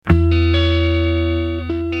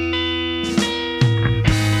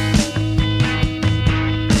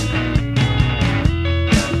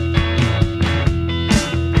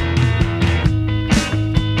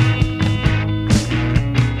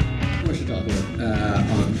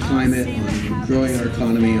climate, on growing our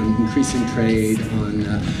economy, on increasing trade, on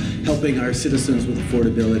helping our citizens with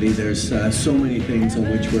affordability. There's so many things on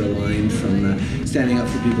which we're aligned, from standing up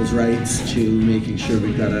for people's rights to making sure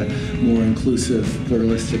we've got a more inclusive,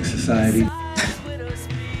 pluralistic society.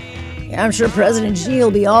 Yeah, I'm sure President Xi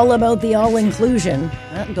will be all about the all-inclusion.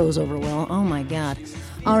 That goes over well. Oh, my God.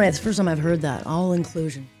 All right, it's the first time I've heard that,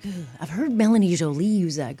 all-inclusion. I've heard Melanie Joly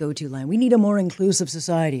use that go-to line. We need a more inclusive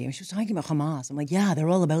society. And she was talking about Hamas. I'm like, yeah, they're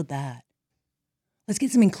all about that. Let's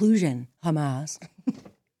get some inclusion, Hamas.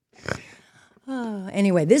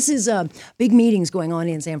 Anyway, this is big meetings going on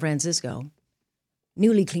in San Francisco.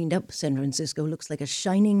 Newly cleaned up San Francisco looks like a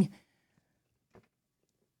shining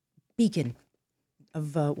beacon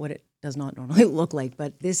of what it does not normally look like.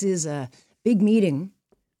 But this is a big meeting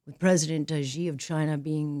with President Xi of China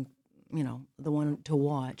being, the one to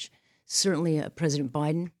watch. Certainly President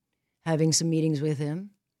Biden having some meetings with him.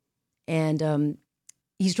 And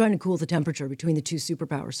he's trying to cool the temperature between the two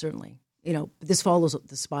superpowers, certainly. This follows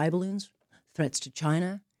the spy balloons, threats to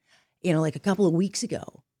China. Like a couple of weeks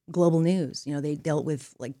ago, Global News, they dealt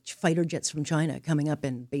with like fighter jets from China coming up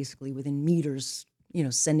and basically within meters,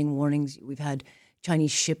 sending warnings. We've had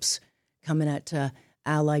Chinese ships coming at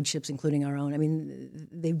allied ships, including our own. I mean,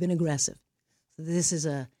 they've been aggressive. So this is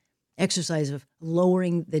a exercise of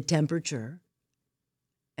lowering the temperature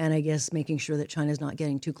and I guess making sure that China's not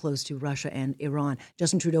getting too close to Russia and Iran.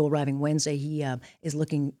 Justin Trudeau arriving Wednesday. He is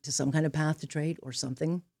looking to some kind of path to trade or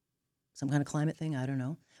something, some kind of climate thing. I don't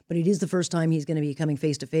know. But it is the first time he's going to be coming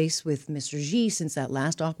face-to-face with Mr. Xi since that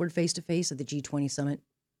last awkward face-to-face at the G20 summit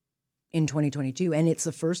in 2022. And it's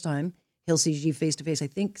the first time he'll see Xi face-to-face, I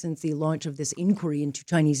think, since the launch of this inquiry into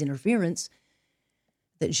Chinese interference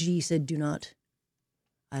that Xi said do not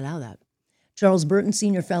allow that. Charles Burton,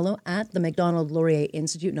 Senior Fellow at the Macdonald-Laurier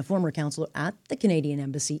Institute and a former counselor at the Canadian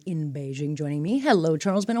Embassy in Beijing, joining me. Hello,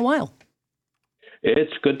 Charles. Been a while.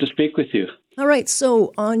 It's good to speak with you. All right.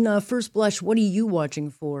 So on first blush, what are you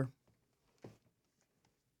watching for?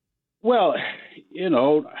 Well,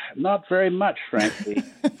 not very much, frankly.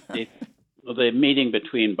 The meeting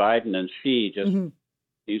between Biden and Xi just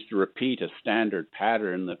seems to repeat a standard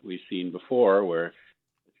pattern that we've seen before, where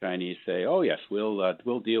the Chinese say, "Oh yes,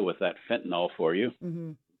 we'll deal with that fentanyl for you."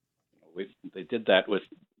 Mm-hmm. They did that with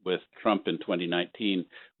Trump in 2019,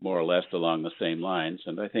 more or less along the same lines.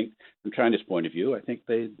 And I think, from China's point of view, I think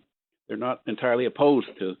they're not entirely opposed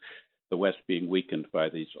to the West being weakened by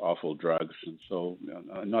these awful drugs, and so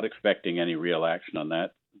I'm not expecting any real action on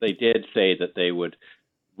that. They did say that they would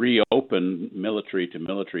reopen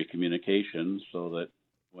military-to-military communications so that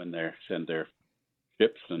when they send their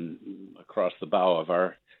ships and across the bow of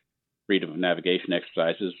our freedom of navigation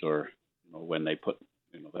exercises, or when they put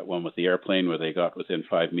that one with the airplane where they got within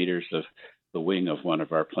 5 meters of the wing of one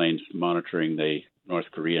of our planes monitoring the North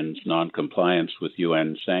Koreans' non-compliance with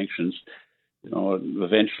UN sanctions,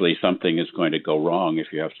 eventually something is going to go wrong if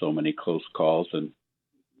you have so many close calls. And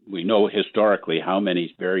we know historically how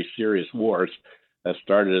many very serious wars that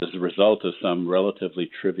started as a result of some relatively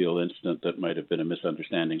trivial incident that might have been a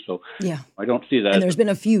misunderstanding. So yeah, I don't see that. And there's been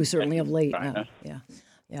a few certainly of late. Yeah.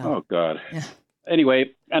 Oh, God. Yeah.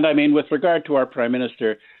 Anyway, and I mean, with regard to our prime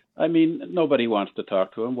minister, I mean, nobody wants to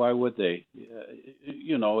talk to him. Why would they?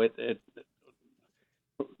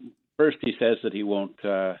 First he says that he won't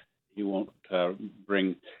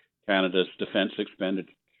bring Canada's defense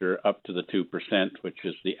expenditure up to the 2%, which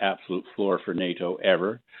is the absolute floor for NATO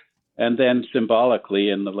ever. And then symbolically,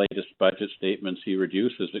 in the latest budget statements, he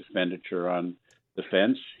reduces expenditure on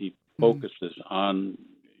defense. He focuses on,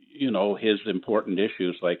 his important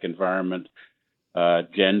issues like environment,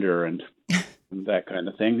 gender, and that kind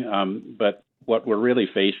of thing. But what we're really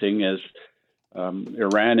facing is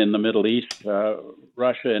Iran in the Middle East,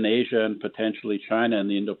 Russia in Asia, and potentially China in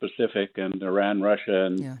the Indo-Pacific, and Iran, Russia,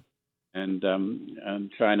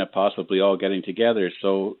 and China possibly all getting together.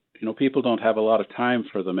 So, people don't have a lot of time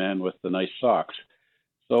for the man with the nice socks.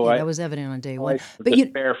 So that was evident on day one. But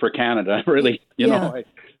despair for Canada, really.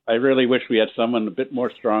 I really wish we had someone a bit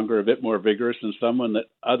more stronger, a bit more vigorous, and someone that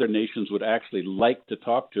other nations would actually like to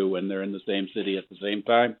talk to when they're in the same city at the same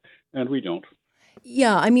time, and we don't.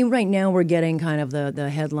 Yeah, I mean, right now we're getting kind of the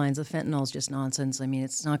headlines. The fentanyl is just nonsense. I mean,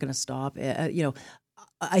 it's not going to stop.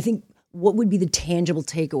 I think what would be the tangible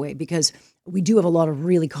takeaway, because we do have a lot of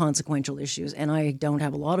really consequential issues, and I don't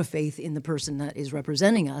have a lot of faith in the person that is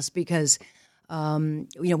representing us because,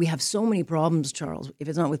 we have so many problems, Charles. If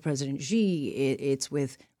it's not with President Xi, it's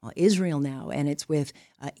with Israel now, and it's with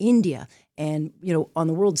India. And, on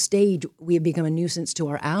the world stage, we have become a nuisance to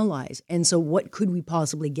our allies. And so what could we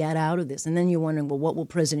possibly get out of this? And then you're wondering, well, what will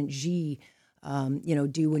President Xi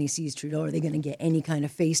do when he sees Trudeau? Are they going to get any kind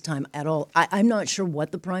of FaceTime at all? I'm not sure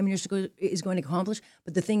what the Prime Minister is going to accomplish,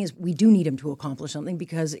 but the thing is, we do need him to accomplish something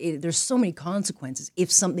because there's so many consequences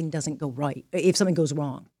if something doesn't go right, if something goes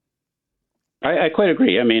wrong. I quite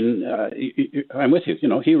agree. I mean, I'm with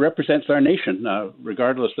you. He represents our nation,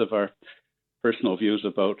 regardless of our personal views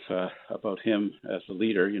about him as a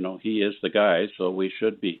leader. He is the guy, so we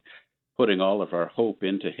should be putting all of our hope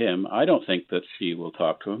into him. I don't think that Xi will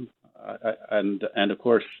talk to him, and of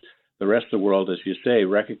course, the rest of the world, as you say,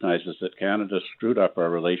 recognizes that Canada screwed up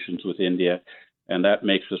our relations with India, and that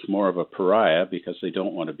makes us more of a pariah because they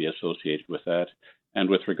don't want to be associated with that.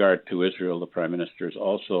 And with regard to Israel, the Prime Minister is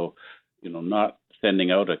also not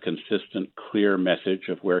sending out a consistent, clear message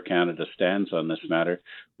of where Canada stands on this matter,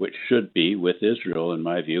 which should be with Israel, in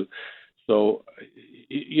my view. So,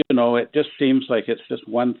 it just seems like it's just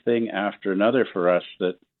one thing after another for us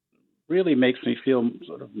that really makes me feel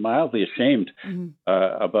sort of mildly ashamed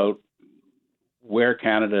about where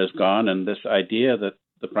Canada has gone, and this idea that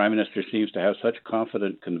the Prime Minister seems to have such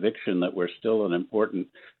confident conviction that we're still an important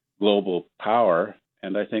global power.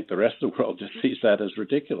 And I think the rest of the world just sees that as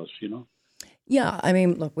ridiculous, Yeah, I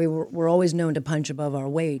mean, look, we're always known to punch above our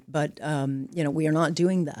weight, but we are not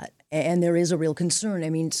doing that, and there is a real concern. I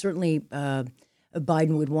mean, certainly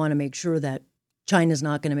Biden would want to make sure that China's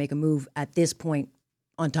not going to make a move at this point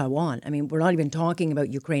on Taiwan. I mean, we're not even talking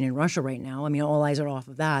about Ukraine and Russia right now. I mean, all eyes are off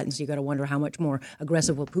of that, and so you got to wonder how much more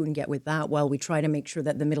aggressive will Putin get with that while we try to make sure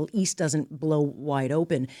that the Middle East doesn't blow wide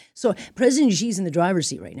open. So President Xi's in the driver's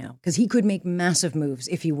seat right now because he could make massive moves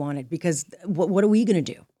if he wanted. Because what are we going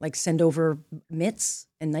to do? Like send over mitts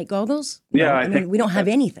and night goggles? No, Yeah, I mean, we don't have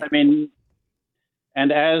anything. I mean,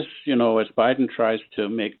 and as Biden tries to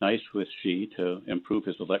make nice with Xi to improve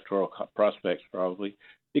his electoral prospects, probably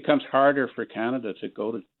becomes harder for Canada to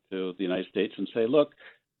go to the United States and say, look,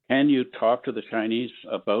 can you talk to the Chinese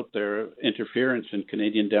about their interference in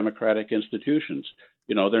Canadian democratic institutions?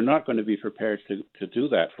 They're not going to be prepared to do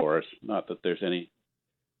that for us. Not that there's any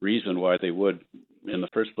reason why they would in the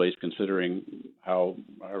first place, considering how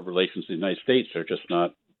our relations with the United States are just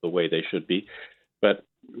not the way they should be. But,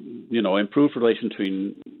 improved relations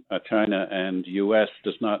between China and U.S.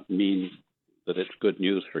 does not mean that it's good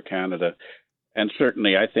news for Canada. And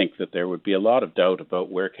certainly, I think that there would be a lot of doubt about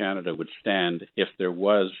where Canada would stand if there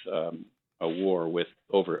was a war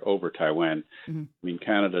over Taiwan. Mm-hmm. I mean,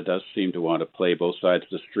 Canada does seem to want to play both sides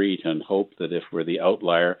of the street and hope that if we're the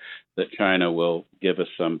outlier, that China will give us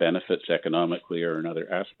some benefits economically or in other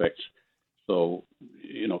aspects. So,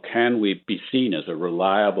 can we be seen as a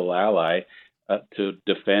reliable ally to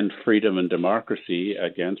defend freedom and democracy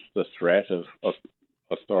against the threat of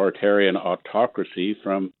authoritarian autocracy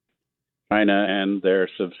from China and their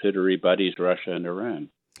subsidiary buddies, Russia and Iran?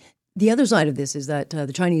 The other side of this is that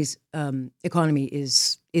the Chinese economy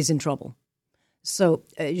is in trouble. So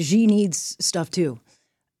Xi needs stuff too.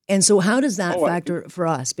 And so how does that factor for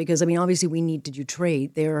us? Because, I mean, obviously we need to do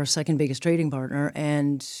trade. They're our second biggest trading partner,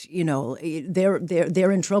 and,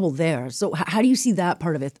 they're in trouble there. So how do you see that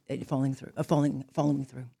part of it following through?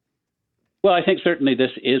 Well, I think certainly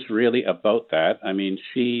this is really about that. I mean,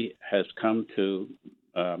 Xi has come to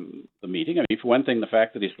the meeting. I mean, for one thing, the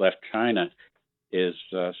fact that he's left China is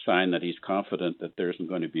a sign that he's confident that there isn't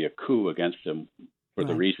going to be a coup against him for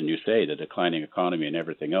the reason you say, the declining economy and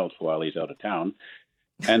everything else while he's out of town.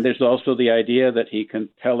 And there's also the idea that he can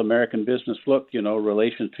tell American business, look,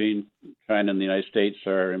 relations between China and the United States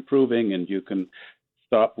are improving, and you can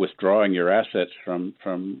stop withdrawing your assets from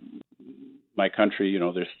my country.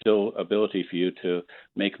 There's still ability for you to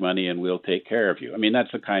make money, and we'll take care of you. I mean,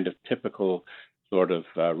 that's a kind of typical sort of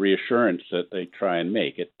reassurance that they try and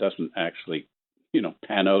make. It doesn't actually,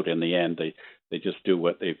 pan out in the end. They just do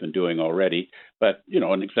what they've been doing already. But,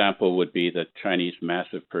 an example would be the Chinese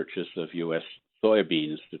massive purchase of U.S.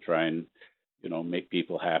 soybeans to try and, make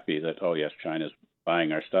people happy that, oh, yes, China's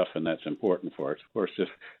buying our stuff and that's important for us. Of course, if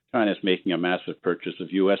China's making a massive purchase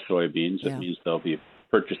of U.S. soybeans, it means they'll be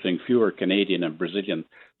purchasing fewer Canadian and Brazilian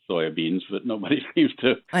soybeans, but nobody seems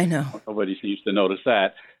to notice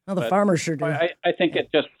that. Well, the farmers sure do. I think it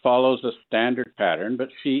just follows a standard pattern, but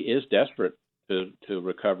Xi is desperate to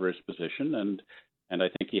recover his position, and I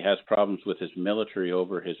think he has problems with his military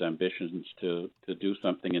over his ambitions to do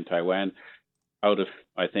something in Taiwan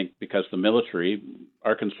I think because the military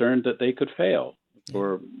are concerned that they could fail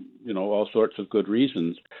for, all sorts of good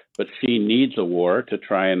reasons. But Xi needs a war to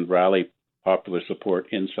try and rally popular support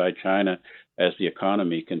inside China as the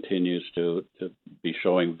economy continues to be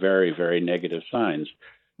showing very, very negative signs.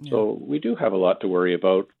 Yeah. So we do have a lot to worry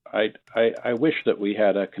about. I wish that we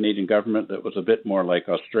had a Canadian government that was a bit more like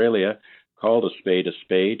Australia, called a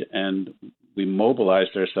spade, and we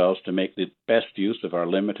mobilized ourselves to make the best use of our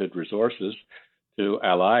limited resources to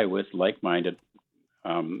ally with like-minded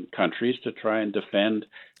countries to try and defend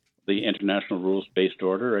the international rules-based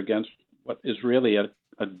order against what is really a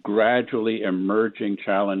gradually emerging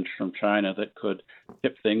challenge from China that could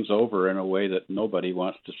tip things over in a way that nobody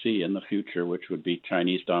wants to see in the future, which would be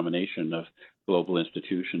Chinese domination of global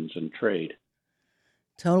institutions and trade.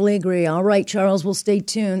 Totally agree. All right, Charles, we'll stay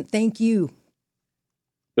tuned. Thank you.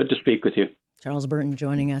 Good to speak with you. Charles Burton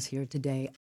joining us here today.